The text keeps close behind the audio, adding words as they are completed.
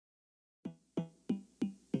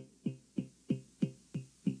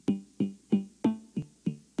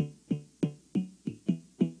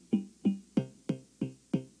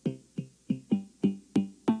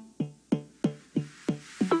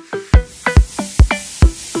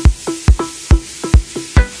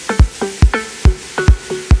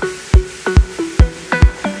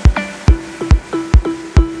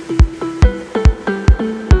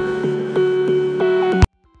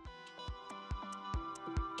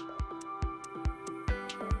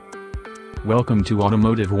Welcome to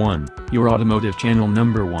Automotive 1, your automotive channel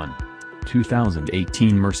number 1.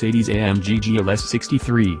 2018 Mercedes AMG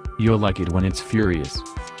GLS63, you'll like it when it's furious.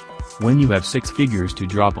 When you have six figures to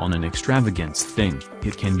drop on an extravagance thing,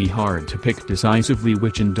 it can be hard to pick decisively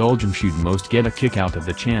which indulgence you'd most get a kick out of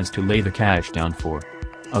the chance to lay the cash down for.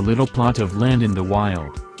 A little plot of land in the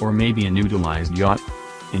wild, or maybe an utilized yacht?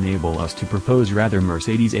 Enable us to propose rather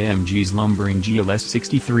Mercedes AMG's lumbering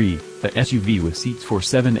GLS63, a SUV with seats for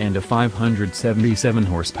 7 and a 577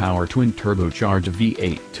 horsepower twin-turbocharged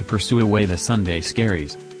V8 to pursue away the Sunday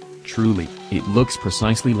scaries. Truly, it looks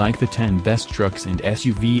precisely like the 10 best trucks and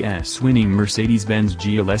SUVs winning Mercedes-Benz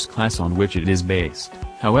GLS-class on which it is based.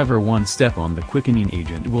 However, one step on the quickening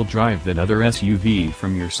agent will drive that other SUV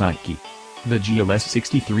from your psyche. The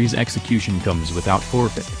GLS63's execution comes without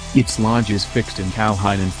forfeit. Its lodge is fixed in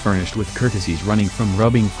cowhide and furnished with courtesies running from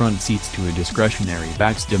rubbing front seats to a discretionary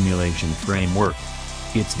back stimulation framework.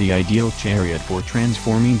 It's the ideal chariot for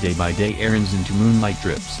transforming day-by-day errands into moonlight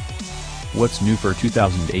trips. What's new for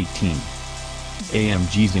 2018?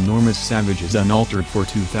 AMG's enormous Savage is unaltered for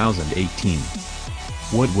 2018.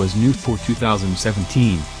 What was new for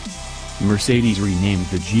 2017? Mercedes renamed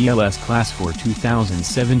the GLS class for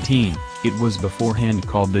 2017, it was beforehand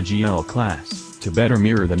called the GL class, to better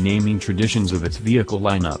mirror the naming traditions of its vehicle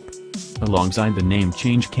lineup. Alongside the name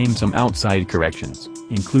change came some outside corrections,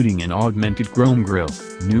 including an augmented chrome grille,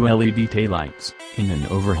 new LED taillights, and an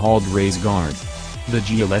overhauled race guard. The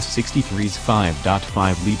GLS63's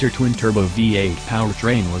 5.5-liter twin-turbo V8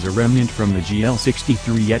 powertrain was a remnant from the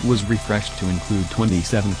GL63 yet was refreshed to include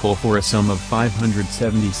 27 pull for a sum of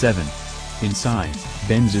 577. Inside,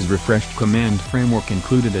 Benz's refreshed command framework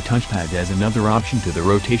included a touchpad as another option to the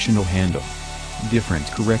rotational handle. Different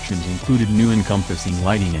corrections included new encompassing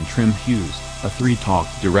lighting and trim hues, a 3-talk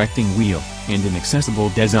directing wheel, and an accessible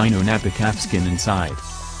Designo Nappa calfskin inside.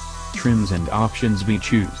 Trims and options we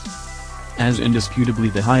choose. As indisputably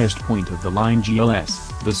the highest point of the line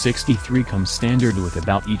GLS, the 63 comes standard with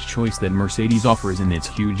about each choice that Mercedes offers in its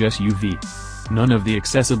huge SUV. None of the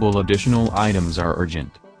accessible additional items are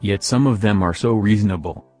urgent, yet some of them are so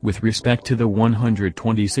reasonable, with respect to the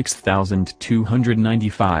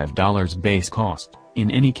 $126,295 base cost,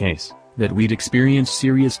 in any case, that we'd experience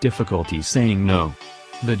serious difficulty saying no.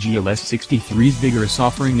 The GLS63's vigorous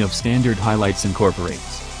offering of standard highlights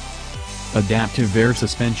incorporates adaptive air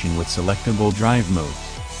suspension with selectable drive modes,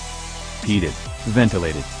 heated,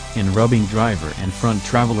 ventilated, and rubbing driver and front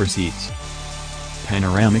traveler seats,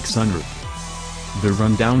 panoramic sunroof. The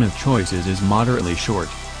rundown of choices is moderately short,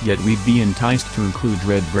 yet we'd be enticed to include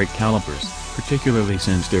red brake calipers, particularly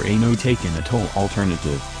since there ain't no take-in-a-toll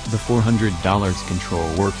alternative, the $400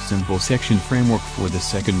 control work simple section framework for the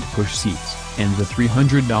second push seats, and the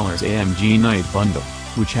 $300 AMG Night Bundle,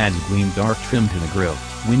 which adds gleam dark trim to the grille,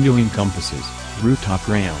 window encompasses, rooftop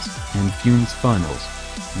rails, and fumes funnels.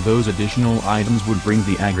 Those additional items would bring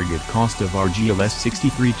the aggregate cost of our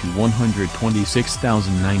GLS63 to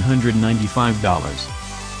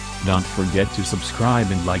 $126,995. Don't forget to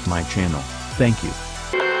subscribe and like my channel, thank you.